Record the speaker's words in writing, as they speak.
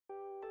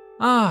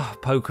Ah,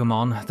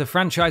 Pokémon, the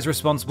franchise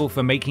responsible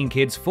for making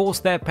kids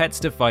force their pets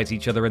to fight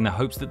each other in the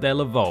hopes that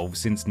they'll evolve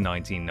since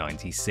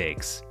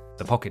 1996.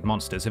 The Pocket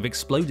Monsters have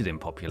exploded in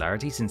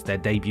popularity since their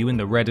debut in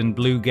the Red and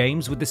Blue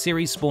games, with the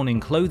series spawning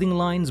clothing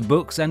lines,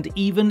 books, and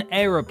even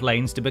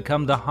aeroplanes to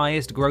become the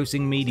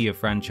highest-grossing media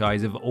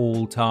franchise of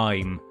all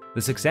time.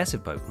 The success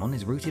of Pokémon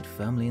is rooted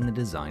firmly in the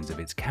designs of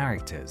its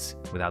characters.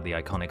 Without the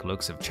iconic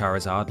looks of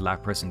Charizard,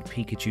 Lapras, and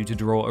Pikachu to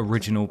draw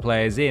original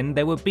players in,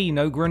 there would be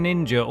no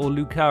Greninja or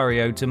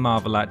Lucario to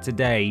marvel at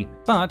today.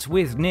 But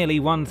with nearly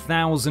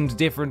 1,000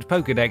 different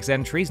Pokedex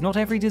entries, not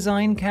every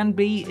design can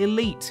be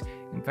elite.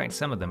 In fact,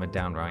 some of them are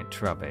downright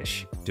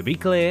trubbish. To be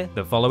clear,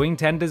 the following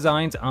 10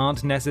 designs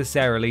aren't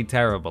necessarily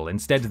terrible.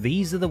 Instead,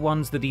 these are the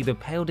ones that either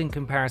paled in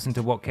comparison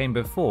to what came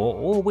before,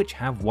 or which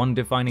have one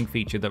defining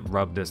feature that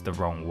rubbed us the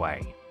wrong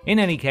way. In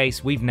any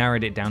case, we've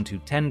narrowed it down to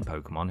 10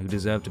 Pokémon who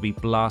deserve to be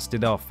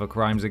blasted off for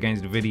crimes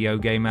against video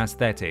game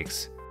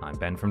aesthetics. I'm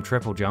Ben from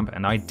TripleJump,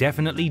 and I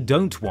definitely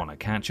don't want to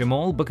catch 'em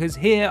all, because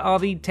here are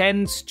the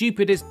 10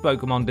 stupidest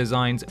Pokémon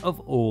designs of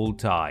all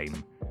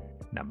time.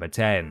 Number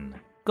 10.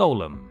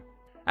 Golem.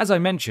 As I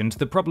mentioned,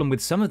 the problem with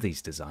some of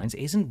these designs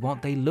isn't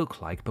what they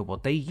look like, but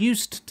what they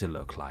used to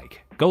look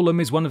like. Golem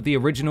is one of the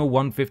original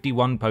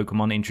 151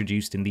 Pokémon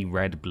introduced in the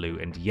Red, Blue,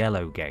 and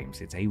Yellow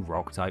games. It's a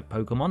rock-type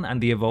Pokémon and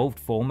the evolved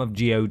form of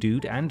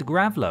Geodude and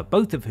Graveler,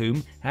 both of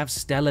whom have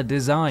stellar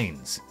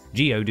designs.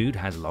 Geodude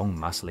has long,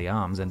 muscly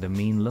arms and a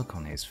mean look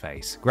on his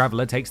face.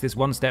 Graveler takes this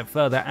one step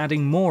further,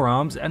 adding more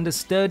arms and a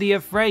sturdier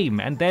frame,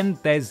 and then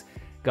there's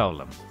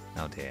Golem.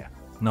 Oh dear.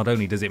 Not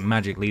only does it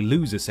magically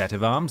lose a set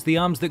of arms, the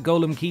arms that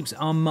Golem keeps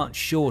are much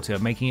shorter,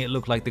 making it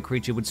look like the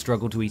creature would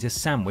struggle to eat a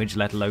sandwich,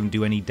 let alone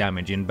do any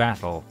damage in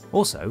battle.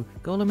 Also,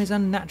 Golem is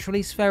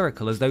unnaturally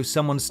spherical, as though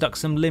someone stuck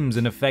some limbs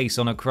and a face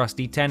on a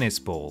crusty tennis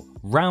ball.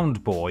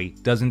 Round Boy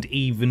doesn't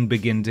even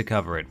begin to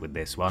cover it with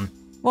this one.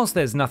 Whilst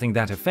there's nothing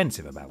that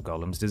offensive about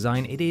Golem's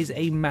design, it is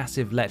a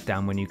massive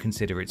letdown when you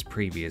consider its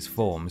previous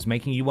forms,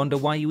 making you wonder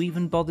why you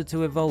even bothered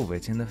to evolve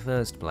it in the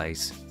first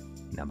place.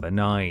 Number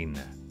 9.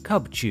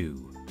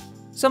 Cubchoo.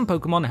 Some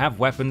Pokémon have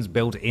weapons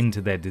built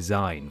into their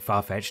design.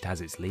 Farfetch'd has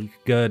its leek,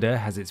 Gerda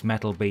has its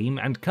metal beam,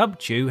 and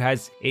Cubchoo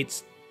has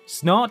its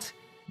snot?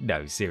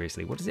 No,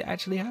 seriously, what does it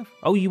actually have?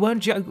 Oh, you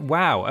weren't joking?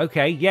 Wow,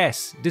 okay,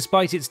 yes.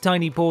 Despite its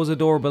tiny paws,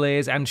 adorable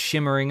ears, and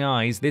shimmering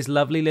eyes, this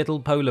lovely little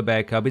polar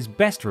bear cub is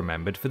best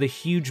remembered for the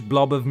huge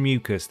blob of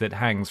mucus that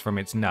hangs from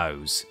its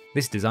nose.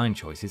 This design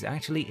choice is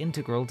actually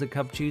integral to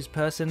Cubchoo's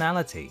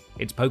personality.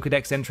 Its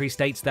Pokedex entry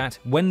states that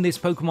when this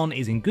Pokémon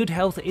is in good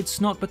health, its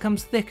snot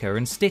becomes thicker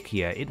and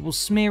stickier. It will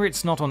smear its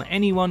snot on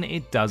anyone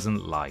it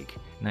doesn't like.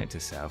 Note to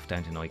self,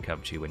 don't annoy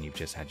Cubchoo when you've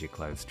just had your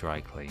clothes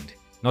dry cleaned.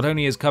 Not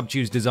only is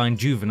Cubchoo's design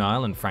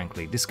juvenile and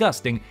frankly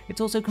disgusting, it's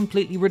also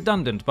completely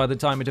redundant by the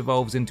time it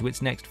evolves into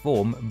its next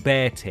form,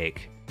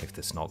 Beartic. If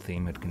the snot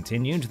theme had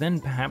continued, then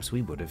perhaps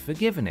we would have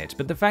forgiven it,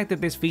 but the fact that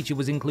this feature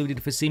was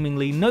included for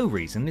seemingly no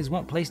reason is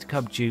what placed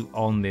Cubchoo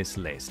on this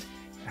list.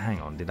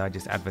 Hang on, did I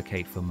just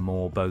advocate for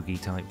more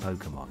bogey-type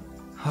Pokémon?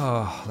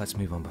 Oh, let's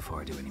move on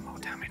before I do any more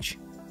damage.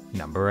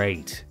 Number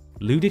 8.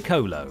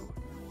 Ludicolo.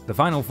 The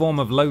final form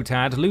of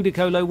Lotad,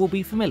 Ludicolo will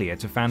be familiar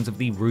to fans of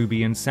the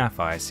Ruby and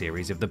Sapphire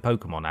series of the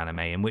Pokémon anime,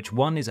 in which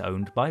one is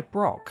owned by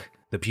Brock.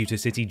 The Pewter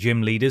City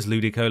gym leader's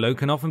Ludicolo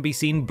can often be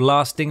seen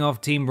blasting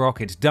off Team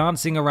Rocket,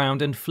 dancing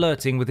around and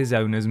flirting with his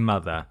owner's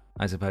mother.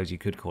 I suppose you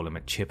could call him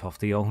a chip off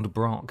the old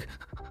Brock.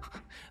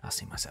 I'll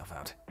see myself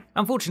out.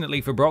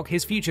 Unfortunately for Brock,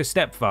 his future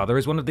stepfather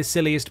is one of the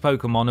silliest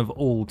Pokémon of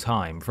all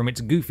time. From its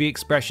goofy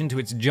expression to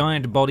its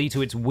giant body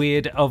to its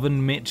weird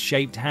oven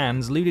mitt-shaped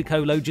hands,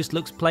 Ludicolo just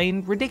looks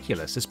plain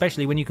ridiculous,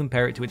 especially when you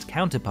compare it to its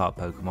counterpart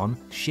Pokémon,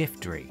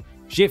 Shiftry.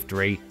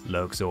 Shiftry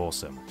looks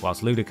awesome,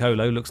 whilst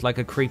Ludicolo looks like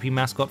a creepy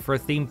mascot for a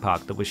theme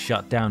park that was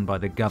shut down by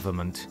the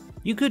government.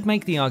 You could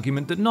make the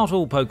argument that not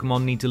all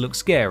Pokémon need to look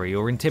scary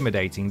or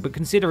intimidating, but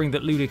considering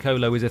that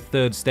Ludicolo is a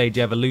third stage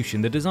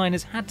evolution, the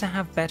designers had to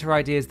have better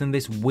ideas than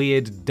this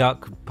weird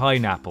duck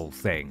pineapple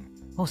thing.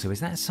 Also,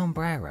 is that a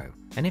sombrero?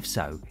 And if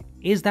so,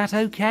 is that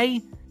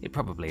okay? It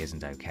probably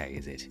isn't okay,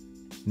 is it?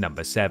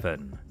 Number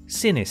 7.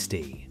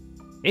 Sinistea.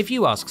 If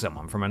you ask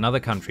someone from another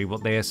country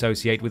what they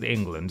associate with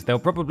England, they'll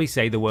probably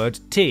say the word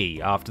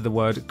tea after the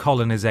word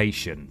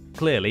colonisation.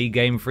 Clearly,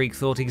 Game Freak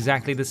thought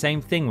exactly the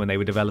same thing when they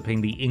were developing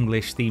the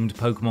English-themed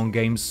Pokemon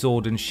game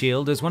Sword and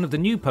Shield, as one of the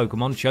new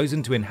Pokemon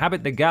chosen to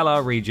inhabit the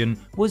Galar region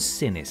was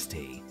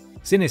Sinistea.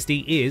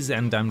 Sinistea is,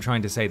 and I'm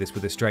trying to say this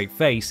with a straight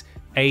face,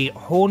 a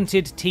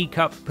haunted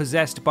teacup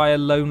possessed by a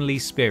lonely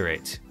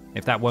spirit.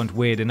 If that weren't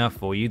weird enough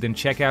for you, then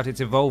check out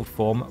its evolved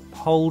form,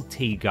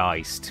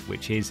 Poltegeist,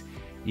 which is,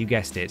 you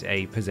guessed it,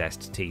 a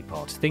possessed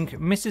teapot. Think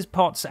Mrs.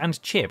 Potts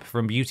and Chip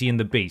from Beauty and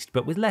the Beast,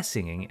 but with less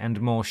singing and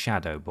more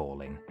shadow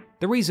balling.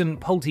 The reason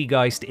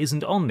Poltegeist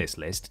isn't on this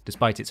list,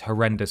 despite its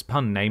horrendous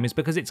pun name, is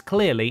because it's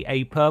clearly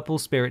a purple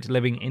spirit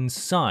living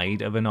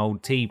inside of an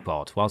old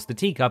teapot, whilst the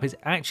teacup is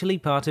actually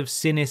part of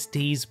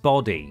Sinistea's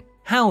body.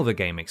 How the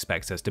game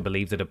expects us to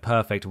believe that a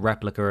perfect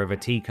replica of a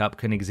teacup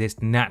can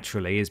exist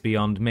naturally is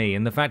beyond me,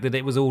 and the fact that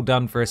it was all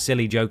done for a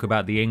silly joke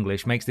about the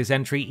English makes this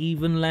entry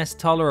even less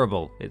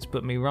tolerable. It's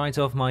put me right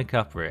off my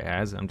cuppa, it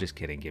has. I'm just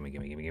kidding,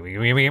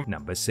 gimme.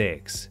 Number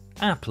 6.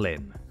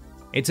 Applin.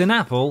 It's an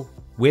apple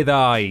with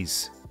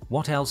eyes.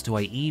 What else do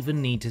I even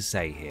need to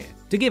say here?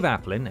 To give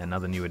Applin,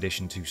 another new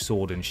addition to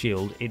Sword and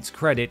Shield, its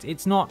credit,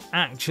 it's not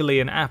actually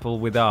an apple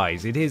with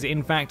eyes. It is,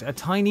 in fact, a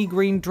tiny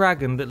green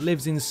dragon that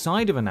lives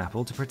inside of an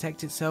apple to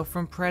protect itself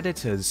from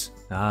predators.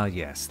 Ah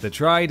yes, the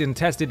tried and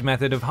tested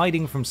method of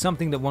hiding from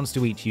something that wants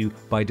to eat you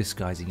by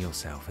disguising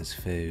yourself as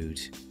food.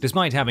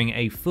 Despite having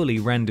a fully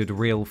rendered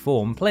real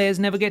form, players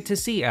never get to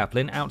see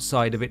Applin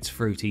outside of its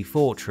fruity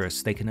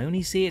fortress. They can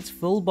only see its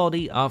full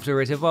body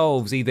after it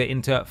evolves, either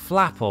into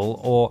Flapple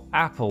or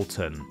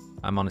Appleton.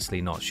 I'm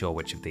honestly not sure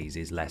which of these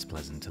is less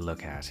pleasant to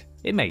look at.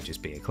 It may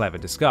just be a clever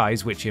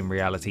disguise, which in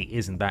reality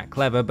isn't that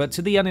clever, but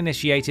to the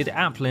uninitiated,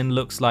 Applin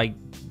looks like,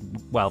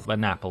 well,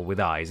 an apple with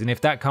eyes, and if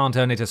that can't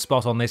earn it a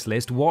spot on this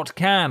list, what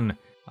can?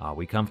 Are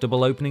we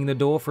comfortable opening the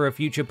door for a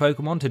future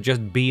Pokemon to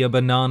just be a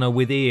banana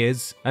with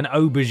ears, an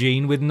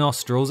aubergine with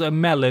nostrils, a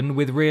melon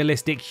with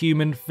realistic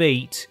human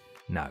feet?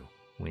 No,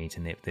 we need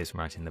to nip this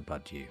right in the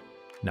bud, you.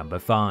 Number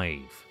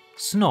 5.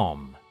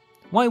 Snom.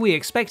 Why we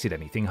expected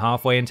anything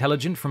halfway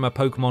intelligent from a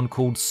Pokemon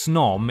called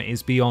Snom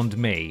is beyond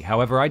me.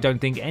 However, I don't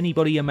think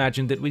anybody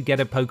imagined that we'd get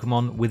a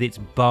Pokemon with its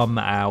bum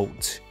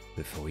out.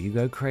 Before you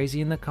go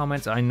crazy in the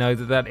comments, I know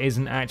that that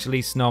isn't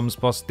actually Snom's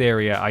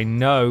posterior. I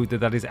know that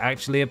that is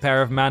actually a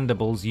pair of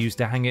mandibles used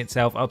to hang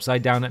itself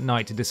upside down at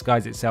night to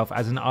disguise itself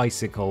as an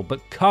icicle.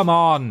 But come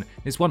on!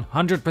 This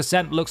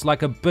 100% looks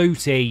like a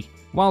booty!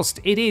 Whilst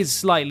it is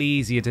slightly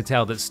easier to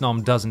tell that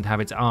Snom doesn't have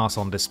its arse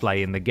on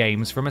display in the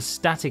games, from a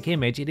static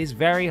image it is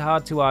very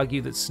hard to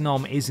argue that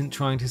Snom isn't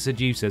trying to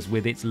seduce us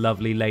with its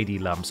lovely lady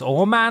lumps,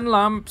 or man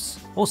lumps!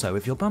 Also,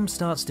 if your bum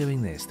starts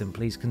doing this, then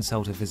please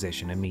consult a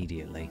physician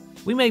immediately.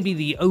 We may be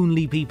the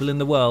only people in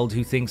the world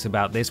who thinks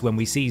about this when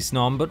we see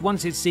Snom, but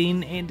once it's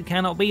seen, it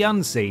cannot be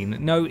unseen.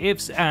 No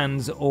ifs,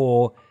 ands,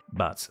 or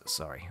buts.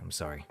 I'm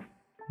sorry.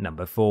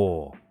 Number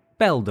 4.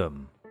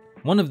 Beldum.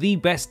 One of the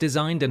best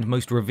designed and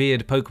most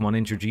revered Pokemon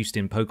introduced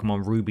in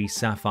Pokemon Ruby,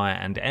 Sapphire,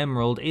 and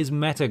Emerald is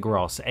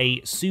Metagross, a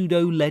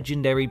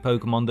pseudo-legendary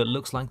Pokemon that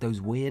looks like those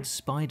weird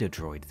spider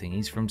droid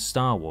thingies from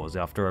Star Wars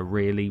after a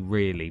really,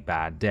 really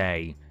bad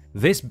day.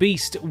 This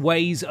beast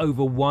weighs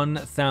over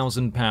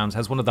 1,000 pounds,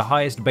 has one of the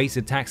highest base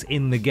attacks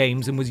in the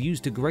games, and was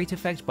used to great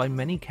effect by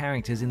many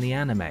characters in the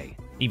anime.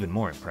 Even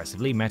more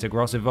impressively,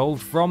 Metagross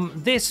evolved from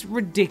this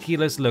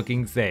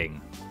ridiculous-looking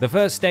thing. The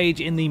first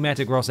stage in the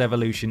Metagross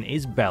evolution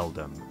is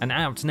Beldum, an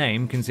apt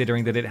name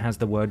considering that it has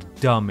the word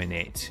dumb in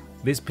it.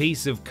 This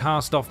piece of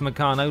cast-off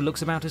Meccano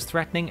looks about as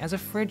threatening as a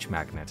fridge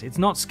magnet. It's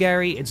not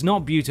scary, it's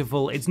not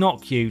beautiful, it's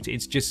not cute,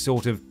 it's just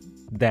sort of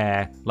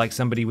there, like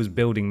somebody was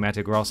building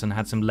Metagross and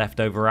had some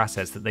leftover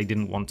assets that they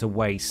didn't want to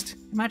waste.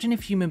 Imagine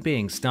if human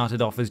beings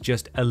started off as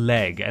just a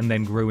leg and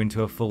then grew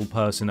into a full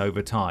person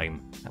over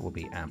time. That would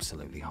be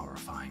absolutely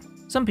horrifying.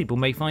 Some people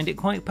may find it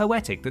quite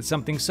poetic that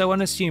something so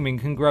unassuming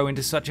can grow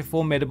into such a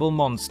formidable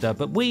monster,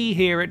 but we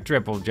here at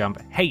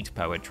TripleJump hate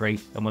poetry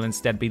and will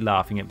instead be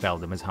laughing at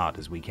Beldum as hard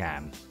as we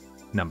can.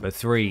 Number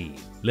 3.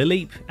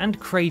 Lileep and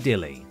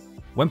Cradily.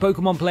 When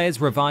Pokemon players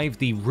revive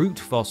the root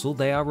fossil,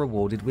 they are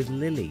rewarded with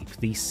Lileep,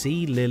 the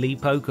sea lily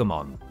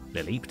Pokemon.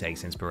 Lileep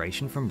takes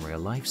inspiration from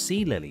real-life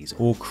sea lilies,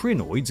 or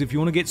crinoids if you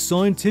want to get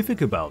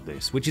scientific about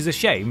this, which is a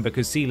shame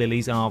because sea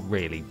lilies are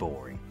really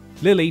boring.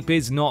 Lileep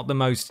is not the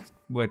most,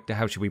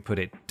 how should we put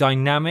it,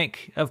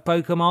 dynamic of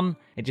Pokemon.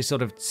 It just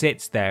sort of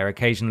sits there,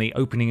 occasionally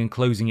opening and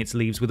closing its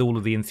leaves with all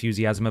of the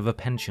enthusiasm of a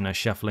pensioner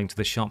shuffling to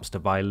the shops to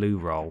buy loo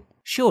roll.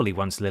 Surely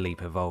once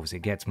Lileep evolves it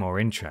gets more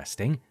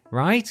interesting,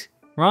 right?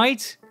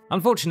 Right?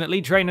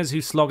 Unfortunately, trainers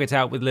who slog it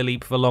out with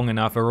Lileep for long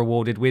enough are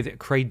rewarded with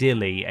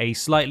Cradily, a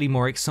slightly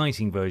more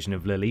exciting version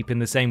of Lileep in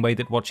the same way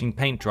that watching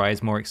paint dry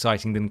is more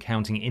exciting than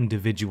counting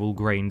individual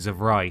grains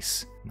of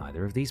rice.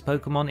 Neither of these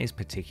Pokemon is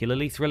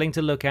particularly thrilling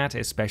to look at,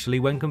 especially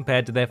when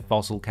compared to their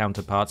fossil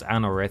counterparts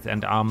Anorith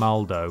and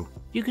Armaldo.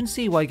 You can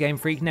see why Game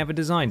Freak never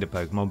designed a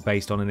Pokemon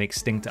based on an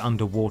extinct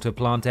underwater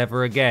plant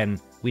ever again.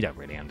 We don't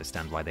really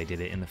understand why they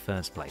did it in the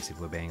first place, if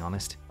we're being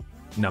honest.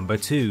 Number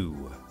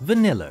 2.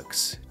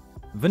 Vanilluxe.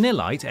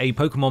 Vanillite, a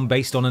Pokemon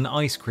based on an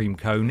ice cream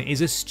cone, is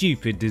a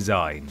stupid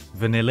design.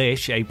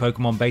 Vanillish, a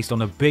Pokemon based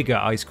on a bigger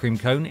ice cream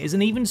cone, is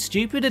an even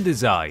stupider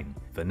design.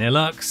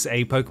 Vanilluxe,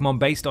 a Pokemon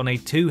based on a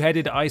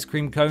two-headed ice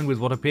cream cone with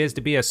what appears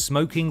to be a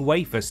smoking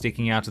wafer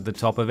sticking out of the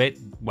top of it,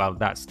 well,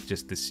 that's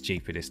just the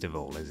stupidest of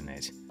all, isn't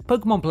it?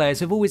 Pokemon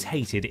players have always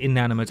hated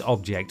inanimate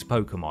object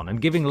Pokemon,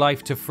 and giving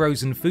life to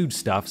frozen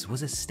foodstuffs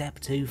was a step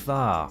too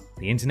far.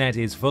 The internet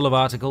is full of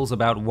articles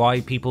about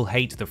why people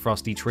hate the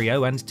Frosty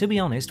Trio, and to be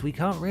honest, we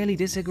can't really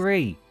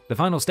disagree. The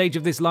final stage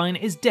of this line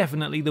is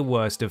definitely the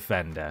worst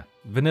offender.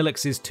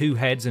 Vanilluxe's two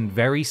heads and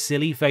very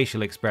silly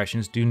facial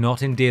expressions do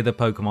not endear the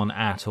Pokemon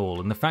at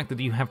all, and the fact that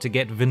you have to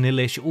get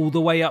Vanillish all the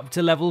way up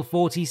to level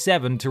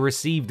 47 to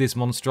receive this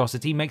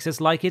monstrosity makes us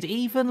like it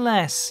even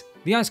less.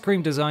 The ice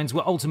cream designs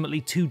were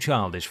ultimately too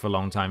childish for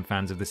longtime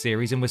fans of the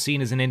series and were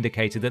seen as an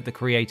indicator that the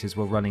creators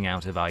were running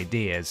out of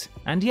ideas.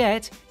 And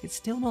yet, it's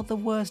still not the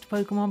worst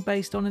Pokémon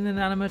based on an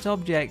inanimate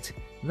object.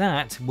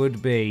 That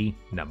would be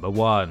number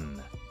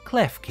 1.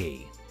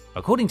 Klefki.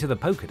 According to the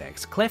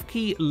Pokedex,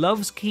 Klefki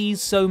loves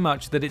keys so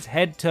much that its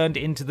head turned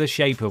into the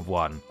shape of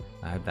one.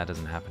 I hope that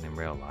doesn't happen in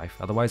real life,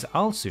 otherwise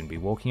I'll soon be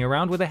walking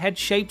around with a head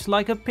shaped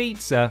like a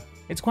pizza.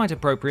 It's quite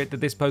appropriate that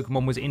this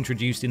Pokémon was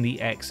introduced in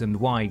the X and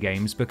Y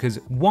games, because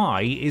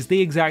why is the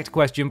exact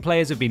question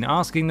players have been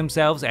asking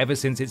themselves ever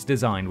since its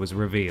design was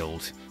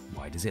revealed.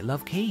 Why does it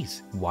love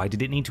keys? Why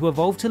did it need to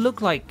evolve to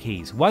look like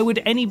keys? Why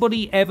would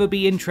anybody ever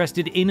be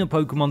interested in a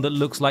Pokémon that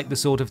looks like the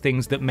sort of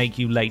things that make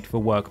you late for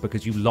work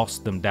because you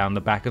lost them down the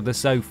back of the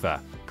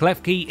sofa?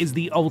 Klefki is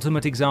the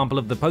ultimate example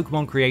of the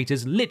Pokémon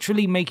creators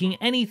literally making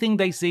anything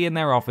they see in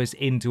their office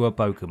into a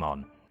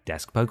Pokémon.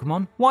 Desk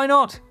Pokémon? Why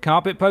not?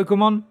 Carpet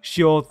Pokémon?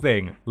 Sure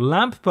thing.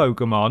 Lamp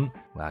Pokémon?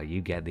 Well,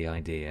 you get the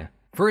idea.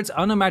 For its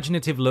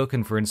unimaginative look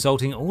and for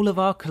insulting all of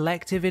our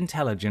collective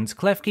intelligence,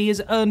 Klefki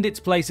has earned its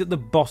place at the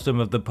bottom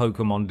of the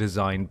Pokémon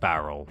design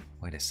barrel.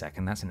 Wait a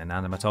second, that's an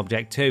inanimate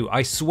object too.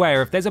 I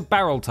swear if there's a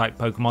barrel-type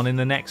Pokémon in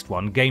the next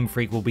one, Game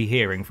Freak will be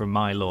hearing from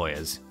my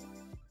lawyers.